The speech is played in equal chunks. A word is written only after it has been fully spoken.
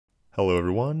Hello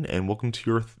everyone, and welcome to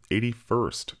your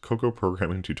 81st Cocoa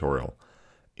programming tutorial.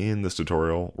 In this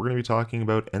tutorial, we're going to be talking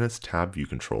about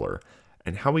NSTabViewController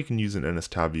and how we can use an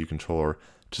NSTabViewController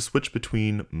to switch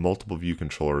between multiple view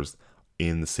controllers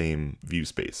in the same view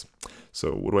space.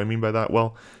 So what do I mean by that?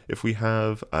 Well, if we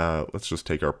have, let's just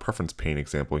take our preference pane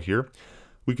example here.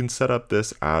 We can set up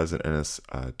this as an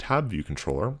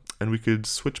NSTabViewController, and we could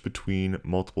switch between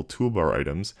multiple toolbar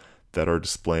items that are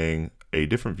displaying a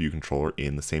different view controller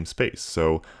in the same space.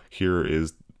 So here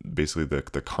is basically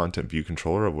the content view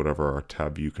controller of whatever our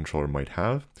tab view controller might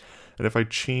have. And if I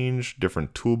change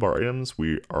different toolbar items,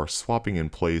 we are swapping in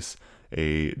place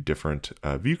a different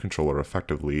view controller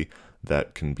effectively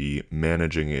that can be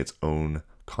managing its own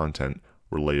content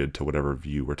related to whatever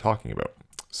view we're talking about.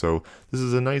 So this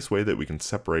is a nice way that we can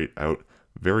separate out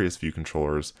various view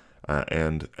controllers,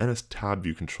 and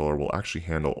NSTabViewController will actually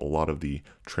handle a lot of the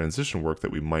transition work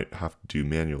that we might have to do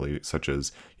manually, such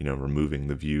as removing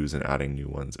the views and adding new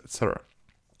ones, etc.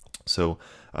 So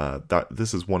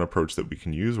this is one approach that we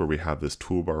can use where we have this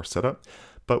toolbar set up,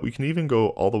 but we can even go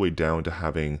all the way down to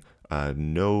having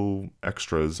no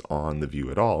extras on the view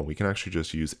at all. We can actually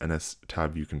just use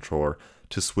NSTabViewController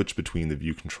to switch between the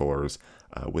view controllers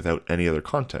without any other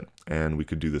content. And we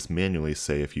could do this manually.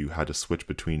 Say if you had to switch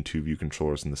between two view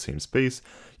controllers in the same space,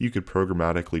 you could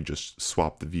programmatically just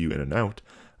swap the view in and out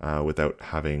without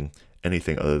having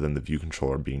anything other than the view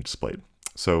controller being displayed.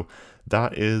 So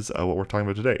that is what we're talking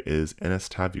about today, is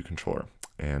NSTabViewController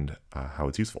and how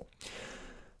it's useful.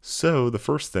 So the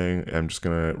first thing, I'm just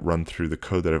going to run through the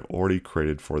code that I've already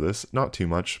created for this. Not too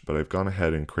much, but I've gone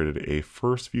ahead and created a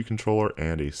first view controller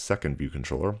and a second view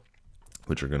controller,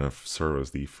 which are going to serve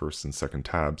as the first and second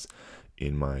tabs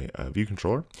in my view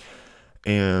controller.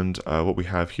 And what we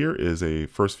have here is a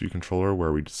first view controller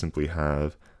where we simply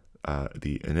have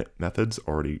the init methods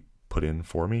already put in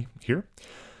for me here.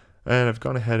 And I've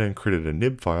gone ahead and created a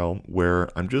nib file where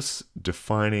I'm just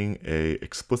defining a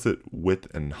explicit width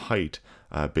and height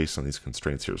based on these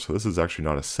constraints here. So this is actually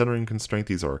not a centering constraint.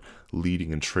 These are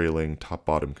leading and trailing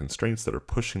top-bottom constraints that are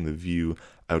pushing the view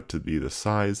out to be the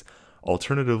size.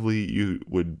 Alternatively, you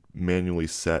would manually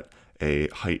set a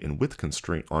height and width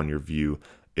constraint on your view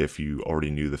if you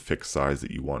already knew the fixed size that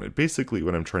you wanted. Basically,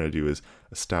 what I'm trying to do is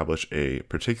establish a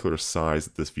particular size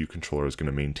that this view controller is going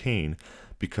to maintain,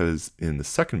 because in the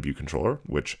second view controller,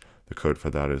 which the code for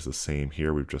that is the same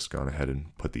here, we've just gone ahead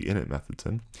and put the init methods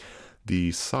in.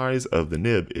 The size of the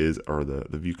nib is, or the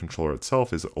view controller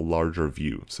itself, is a larger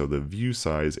view. So the view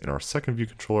size in our second view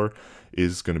controller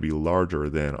is going to be larger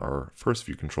than our first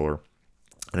view controller.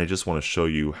 And I just want to show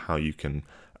you how you can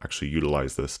actually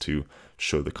utilize this to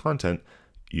show the content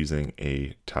using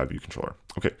a tab view controller.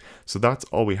 Okay, so that's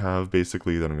all we have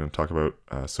basically that I'm going to talk about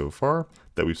so far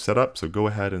that we've set up. So go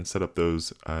ahead and set up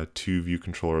those two view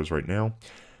controllers right now,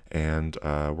 and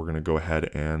we're going to go ahead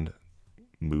and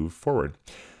move forward.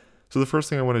 So the first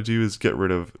thing I want to do is get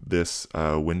rid of this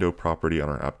window property on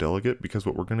our app delegate, because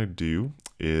what we're going to do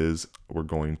is we're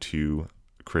going to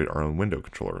create our own window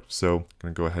controller. So I'm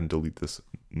going to go ahead and delete this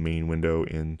main window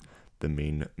in the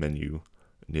main menu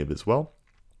nib as well.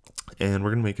 And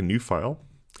we're going to make a new file.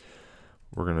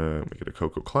 We're going to make it a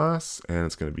Cocoa class, and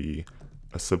it's going to be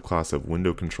a subclass of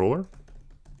window controller.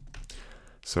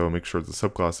 So make sure it's a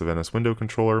subclass of NS window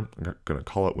controller. I'm going to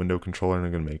call it window controller, and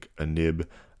I'm going to make a nib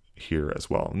here as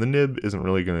well. And the nib isn't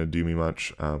really going to do me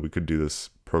much. We could do this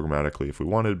programmatically if we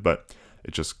wanted, but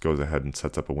it just goes ahead and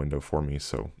sets up a window for me,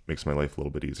 so it makes my life a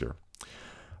little bit easier.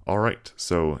 All right,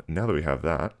 so now that we have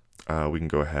that, we can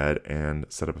go ahead and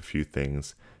set up a few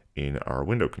things in our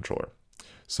window controller.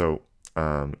 So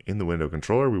in the window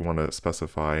controller, we want to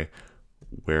specify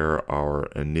where our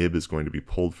nib is going to be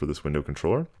pulled for this window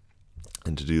controller.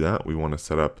 And to do that, we want to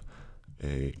set up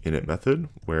a init method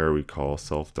where we call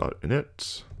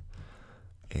self.init,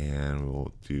 and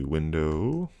we'll do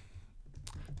window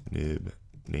nib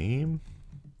name.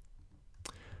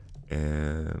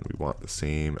 And we want the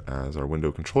same as our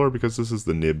window controller, because this is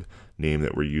the nib name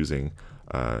that we're using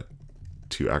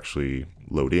to actually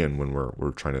load in when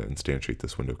we're trying to instantiate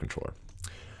this window controller.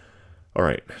 All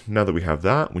right, now that we have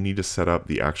that, we need to set up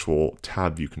the actual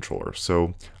tab view controller.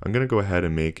 So I'm going to go ahead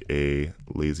and make a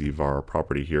lazy var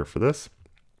property here for this,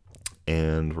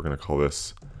 and we're going to call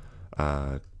this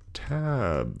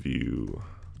tab view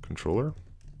controller,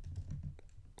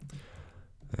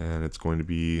 and it's going to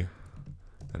be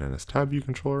an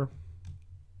NSTabViewController.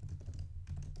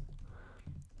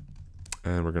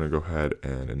 And we're going to go ahead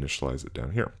and initialize it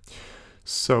down here.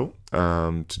 So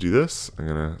to do this, I'm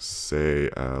going to say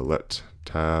let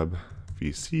tab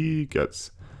vc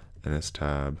gets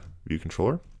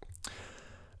NSTabViewController.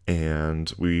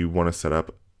 And we want to set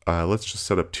up let's just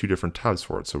set up two different tabs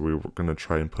for it. So we're going to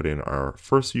try and put in our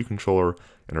first view controller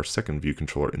and our second view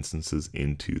controller instances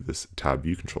into this tab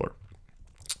view controller.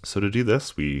 So to do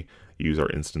this, we use our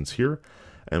instance here,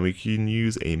 and we can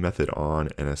use a method on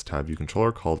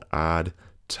NSTabViewController called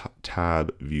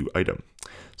add_tab_view_item.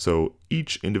 So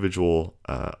each individual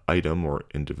item or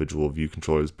individual view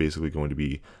controller is basically going to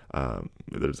be,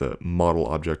 there's a model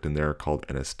object in there called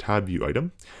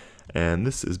NSTabViewItem. And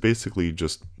this is basically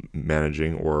just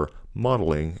managing or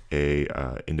modeling a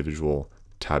individual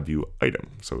tab view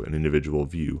item. So an individual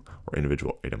view or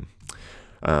individual item.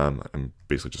 I'm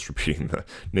basically just repeating the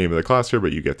name of the class here,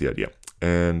 but you get the idea.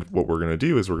 And what we're going to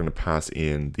do is we're going to pass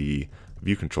in the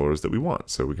view controllers that we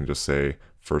want. So we can just say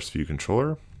first view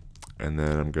controller, and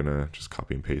then I'm going to just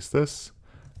copy and paste this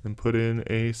and put in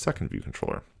a second view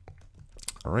controller.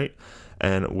 All right.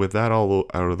 And with that all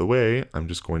out of the way, I'm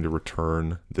just going to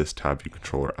return this tab view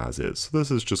controller as is. So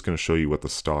this is just going to show you what the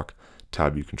stock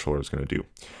tab view controller is going to do.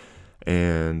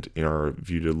 And in our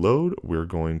view to load, we're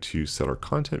going to set our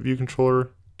content view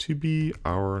controller to be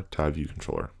our tab view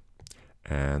controller.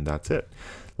 And that's it.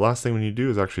 The last thing we need to do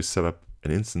is actually set up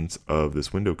an instance of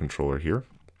this window controller here.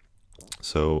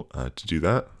 So to do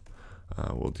that,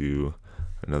 we'll do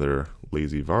another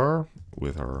lazy var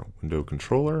with our window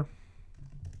controller.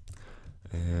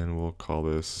 And we'll call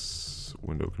this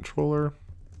window controller.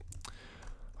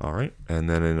 All right, and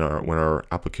then when our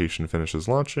application finishes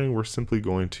launching, we're simply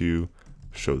going to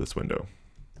show this window.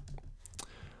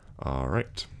 All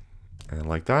right, and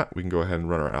like that, we can go ahead and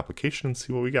run our application and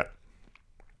see what we get.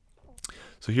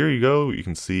 So here you go, you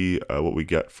can see what we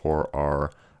get for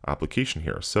our application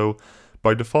here. So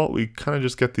by default, we kind of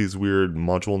just get these weird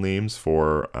module names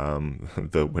for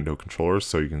the window controllers.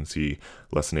 So you can see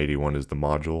L81 is the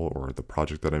module or the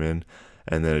project that I'm in,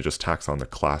 and then it just tacks on the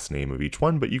class name of each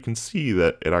one. But you can see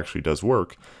that it actually does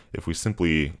work. If we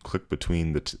simply click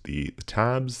between the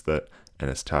tabs that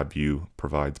NSTabView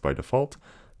provides by default,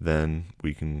 then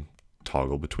we can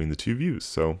toggle between the two views.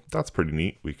 So that's pretty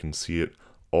neat. We can see it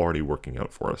already working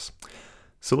out for us.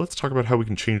 So let's talk about how we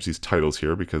can change these titles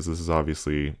here, because this is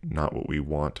obviously not what we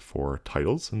want for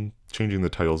titles, and changing the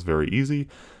title is very easy.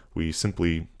 We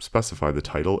simply specify the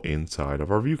title inside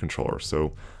of our view controller.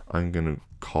 So I'm going to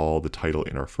call the title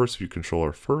in our first view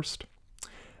controller first,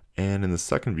 and in the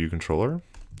second view controller,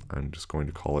 I'm just going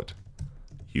to call it,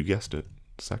 you guessed it,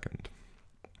 second.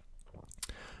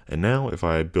 And now if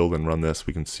I build and run this,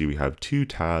 we can see we have two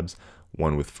tabs,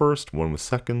 one with first, one with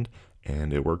second,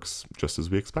 and it works just as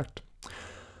we expect.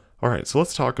 All right, so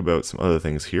let's talk about some other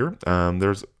things here.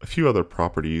 There's a few other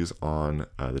properties on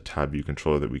the tab view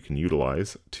controller that we can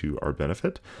utilize to our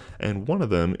benefit. And one of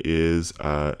them is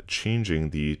changing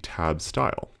the tab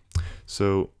style.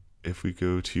 So if we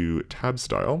go to tab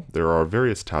style, there are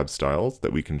various tab styles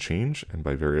that we can change. And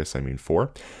by various, I mean 4.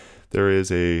 There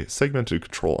is a segmented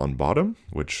control on bottom,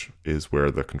 which is where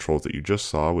the controls that you just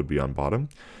saw would be on bottom.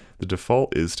 The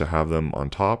default is to have them on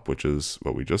top, which is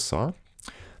what we just saw.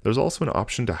 There's also an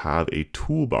option to have a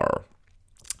toolbar,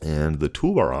 and the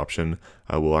toolbar option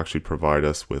will actually provide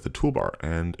us with a toolbar.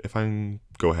 And if I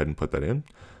go ahead and put that in,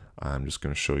 I'm just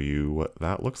going to show you what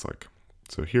that looks like.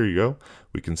 So here you go.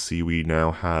 We can see we now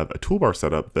have a toolbar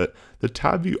set up that the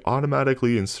tab view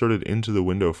automatically inserted into the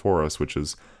window for us, which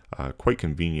is quite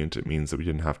convenient. It means that we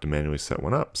didn't have to manually set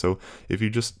one up. So if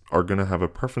you just are going to have a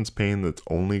preference pane that's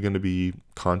only going to be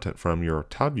content from your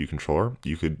tab view controller,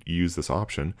 you could use this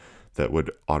option that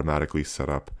would automatically set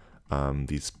up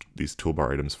these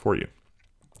toolbar items for you.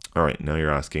 All right, now you're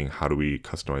asking, how do we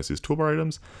customize these toolbar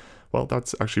items? Well,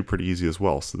 that's actually pretty easy as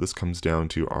well. So this comes down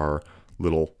to our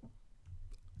little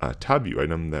tab view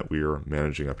item that we're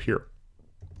managing up here.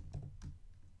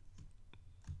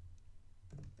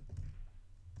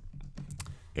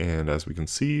 And as we can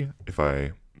see, if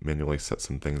I manually set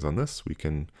some things on this, we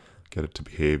can get it to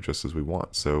behave just as we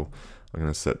want. So I'm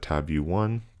going to set tab view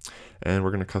 1, and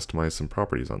we're going to customize some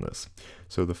properties on this.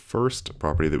 So the first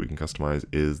property that we can customize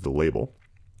is the label.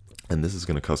 And this is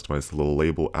going to customize the little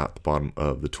label at the bottom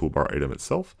of the toolbar item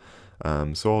itself.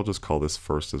 So I'll just call this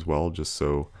first as well, just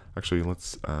so, actually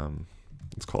let's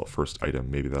call it first item.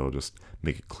 Maybe that'll just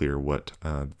make it clear what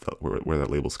where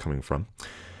that label is coming from.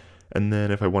 And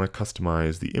then if I want to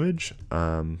customize the image,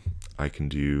 I can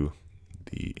do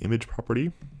the image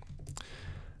property,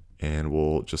 and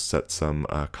we'll just set some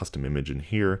custom image in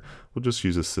here. We'll just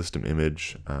use a system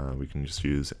image. We can just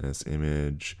use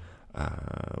NSImage.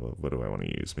 What do I want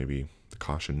to use? Maybe the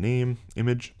caution name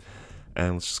image.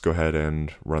 And let's just go ahead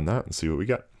and run that and see what we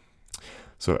get.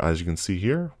 So as you can see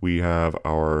here, we have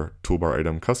our toolbar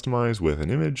item customized with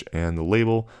an image and the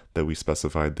label that we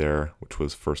specified there, which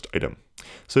was first item.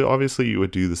 So obviously you would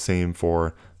do the same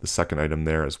for the second item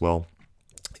there as well,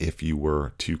 if you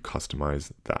were to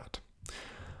customize that.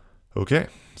 Okay,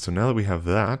 so now that we have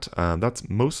that, that's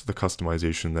most of the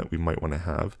customization that we might want to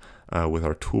have with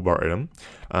our toolbar item.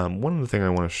 One other thing I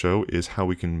want to show is how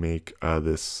we can make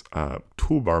this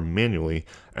toolbar manually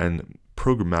and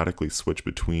programmatically switch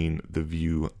between the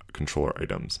view controller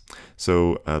items.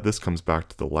 So this comes back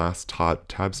to the last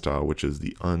tab style, which is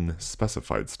the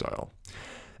unspecified style.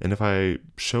 And if I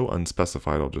show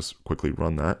unspecified, I'll just quickly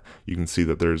run that. You can see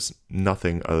that there's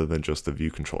nothing other than just the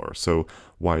view controller. So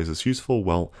why is this useful?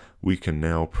 Well, we can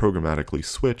now programmatically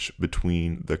switch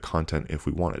between the content if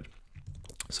we wanted.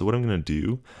 So what I'm going to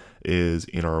do is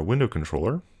in our window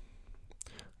controller,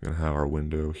 I'm going to have our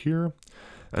window here,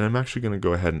 and I'm actually going to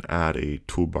go ahead and add a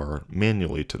toolbar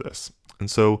manually to this. And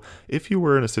so if you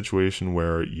were in a situation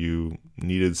where you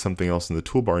needed something else in the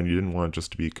toolbar and you didn't want it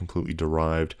just to be completely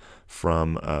derived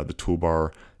from the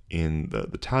toolbar in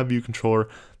the tab view controller,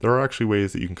 there are actually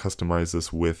ways that you can customize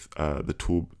this with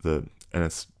the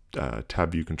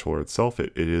NSTabView controller itself.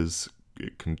 It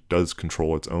does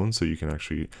control its own, so you can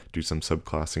actually do some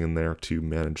subclassing in there to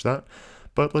manage that.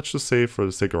 But let's just say, for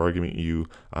the sake of argument, you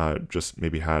just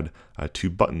maybe had 2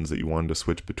 buttons that you wanted to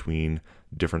switch between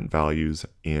different values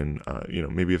in,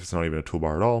 maybe if it's not even a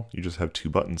toolbar at all, you just have 2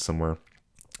 buttons somewhere,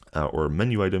 or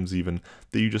menu items even,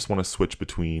 that you just want to switch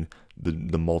between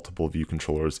the multiple view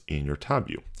controllers in your tab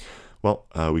view. Well,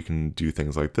 we can do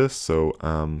things like this. So what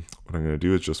I'm going to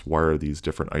do is just wire these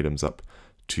different items up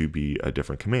to be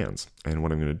different commands. And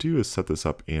what I'm going to do is set this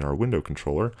up in our window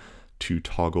controller to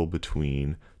toggle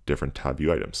between different tab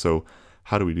view items. So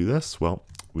how do we do this? Well,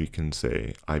 we can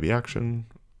say IBAction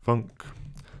func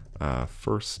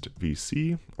first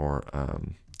VC, or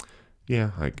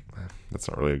that's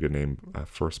not really a good name,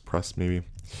 first press maybe.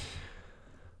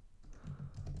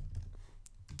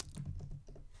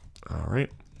 All right.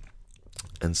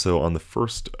 And so on the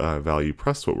first value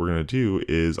pressed, what we're going to do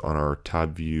is on our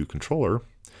tab view controller,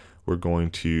 we're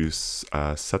going to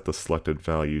set the selected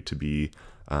value to be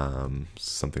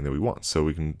something that we want. So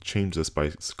we can change this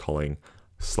by calling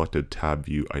selected tab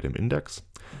view item index.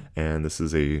 And this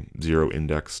is a 0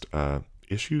 indexed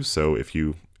issue. So if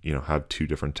you have 2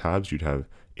 different tabs, you'd have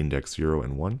index 0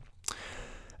 and 1.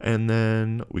 And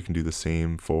then we can do the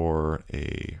same for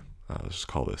a, let's just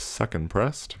call this second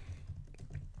pressed.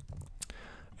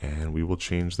 And we will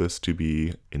change this to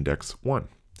be index 1.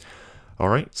 All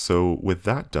right, so with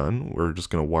that done, we're just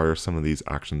going to wire some of these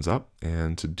actions up.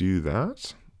 And to do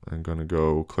that, I'm going to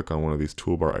go click on one of these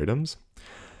toolbar items.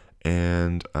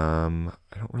 And I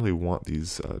don't really want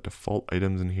these default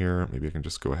items in here. Maybe I can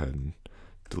just go ahead and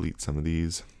delete some of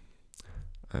these.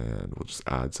 And we'll just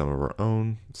add some of our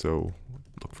own. So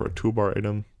look for a toolbar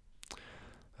item.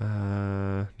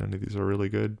 None of these are really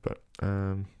good, but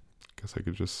I guess I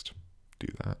could just do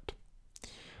that.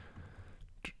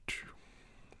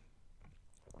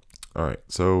 All right,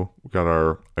 so we got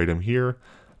our item here.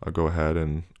 I'll go ahead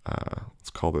and let's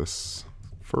call this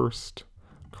first,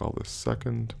 call this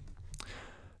second,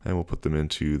 and we'll put them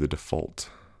into the default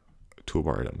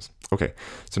toolbar items. Okay,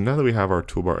 so now that we have our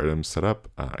toolbar items set up,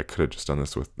 I could have just done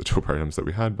this with the toolbar items that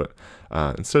we had, but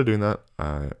instead of doing that,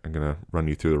 I'm gonna run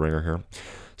you through the ringer here.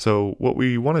 So what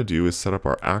we want to do is set up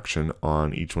our action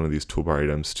on each one of these toolbar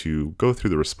items to go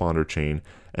through the responder chain,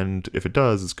 and if it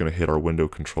does, it's going to hit our window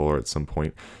controller at some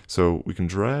point. So we can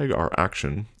drag our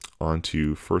action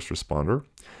onto first responder,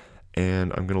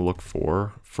 and I'm going to look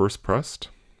for first pressed.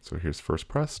 So here's first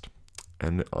pressed,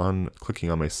 and on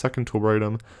clicking on my second toolbar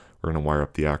item, we're going to wire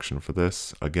up the action for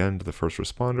this again to the first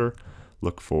responder,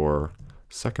 look for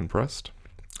second pressed,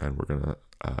 and we're going to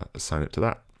assign it to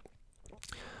that.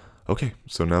 Okay,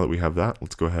 so now that we have that,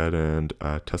 let's go ahead and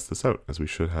test this out, as we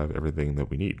should have everything that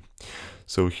we need.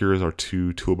 So here is our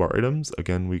 2 toolbar items.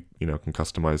 Again, we can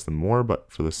customize them more, but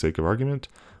for the sake of argument,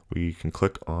 we can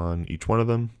click on each one of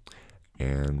them,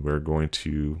 and we're going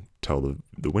to tell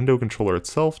the window controller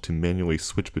itself to manually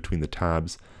switch between the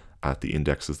tabs at the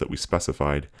indexes that we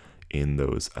specified in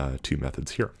those 2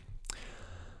 methods here.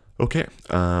 Okay,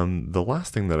 the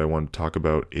last thing that I want to talk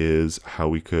about is how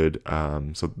we could,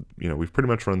 we've pretty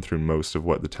much run through most of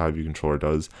what the tab view controller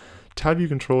does. Tab view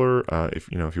controller,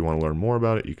 if you want to learn more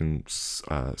about it, you can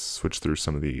switch through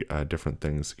some of the different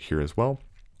things here as well.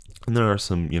 And there are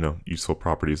some, useful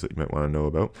properties that you might want to know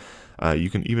about. You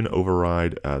can even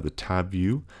override the tab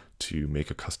view to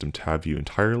make a custom tab view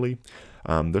entirely.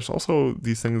 There's also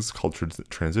these things called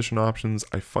transition options.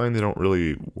 I find they don't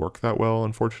really work that well,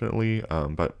 unfortunately,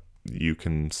 but you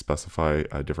can specify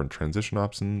different transition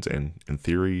options, and in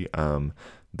theory,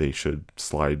 they should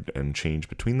slide and change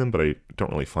between them, but I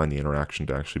don't really find the interaction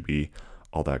to actually be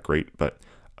all that great. But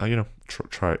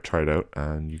try it out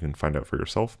and you can find out for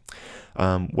yourself.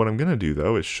 What I'm going to do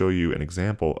though is show you an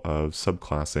example of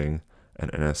subclassing an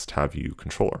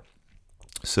NSTabViewController.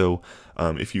 So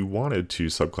if you wanted to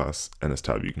subclass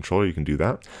NSTabViewController, you can do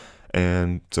that.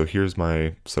 And so here's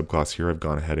my subclass here. I've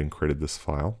gone ahead and created this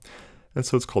file. And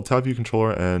so it's called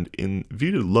TabViewController, and in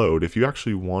view-to-load, if you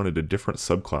actually wanted a different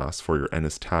subclass for your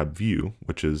NSTabView,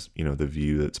 which is the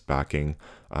view that's backing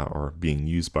or being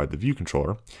used by the view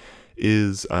controller,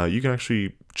 is you can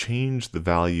actually change the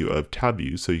value of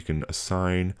TabView, so you can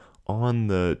assign on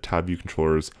the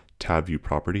TabViewController's TabView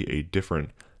property a different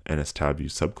NSTabView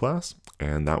subclass,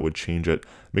 and that would change it.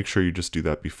 Make sure you just do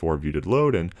that before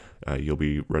view-to-load, and you'll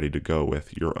be ready to go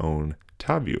with your own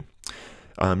TabView.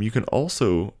 You can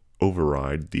also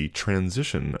override the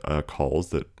transition calls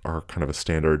that are kind of a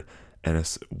standard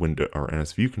NS window or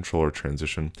NS view controller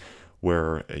transition,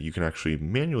 where you can actually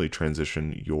manually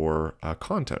transition your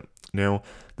content. Now,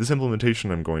 this implementation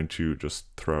I'm going to just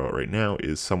throw out right now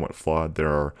is somewhat flawed.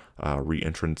 There are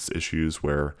re-entrance issues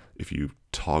where if you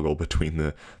toggle between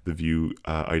the view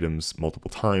items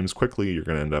multiple times quickly, you're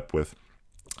going to end up with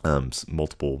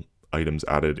multiple items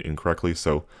added incorrectly.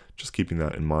 So just keeping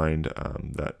that in mind,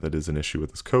 that is an issue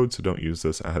with this code. So don't use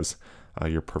this as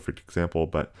your perfect example,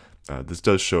 but this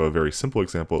does show a very simple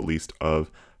example, at least,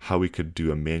 of how we could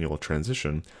do a manual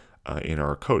transition in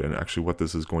our code. And actually what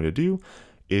this is going to do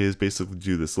is basically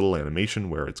do this little animation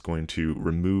where it's going to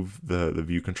remove the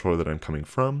view controller that I'm coming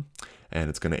from, and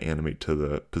it's going to animate to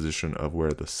the position of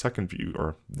where the second view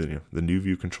or the new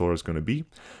view controller is going to be.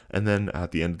 And then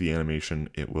at the end of the animation,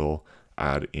 it will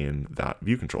add in that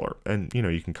view controller. And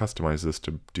you can customize this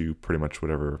to do pretty much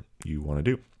whatever you want to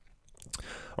do.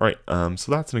 All right,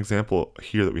 so that's an example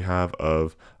here that we have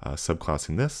of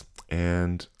subclassing this.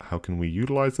 And how can we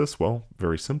utilize this? Well,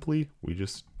 very simply, we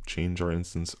just change our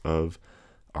instance of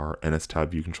our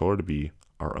NSTabViewController to be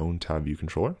our own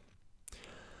TabViewController.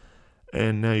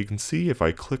 And now you can see if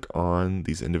I click on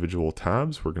these individual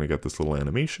tabs, we're going to get this little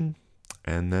animation,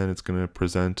 and then it's going to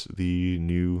present the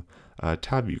new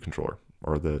TabViewController,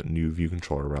 or the new view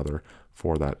controller rather,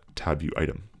 for that TabView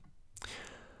item.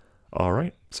 All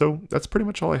right, so that's pretty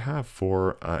much all I have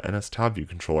for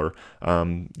NSTabViewController.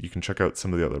 You can check out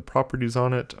some of the other properties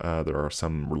on it. There are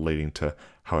some relating to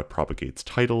how it propagates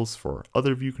titles for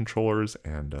other view controllers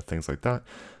and things like that.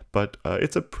 But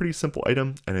it's a pretty simple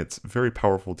item, and it's very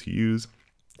powerful to use,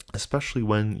 especially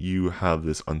when you have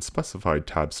this unspecified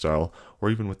tab style, or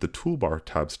even with the toolbar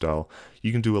tab style.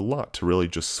 You can do a lot to really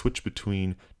just switch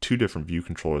between two different view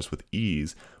controllers with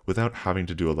ease without having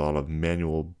to do a lot of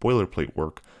manual boilerplate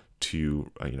work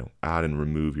to add and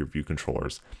remove your view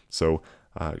controllers. So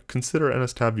consider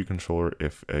NSTabViewController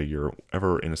if you're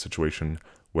ever in a situation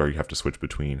where you have to switch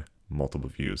between multiple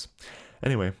views.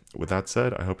 Anyway, with that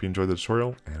said, I hope you enjoyed the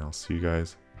tutorial, and I'll see you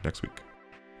guys next week.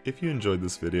 If you enjoyed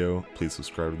this video, please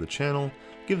subscribe to the channel,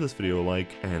 give this video a like,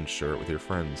 and share it with your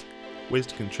friends. Ways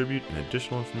to contribute and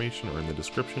additional information are in the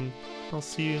description. I'll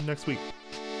see you next week.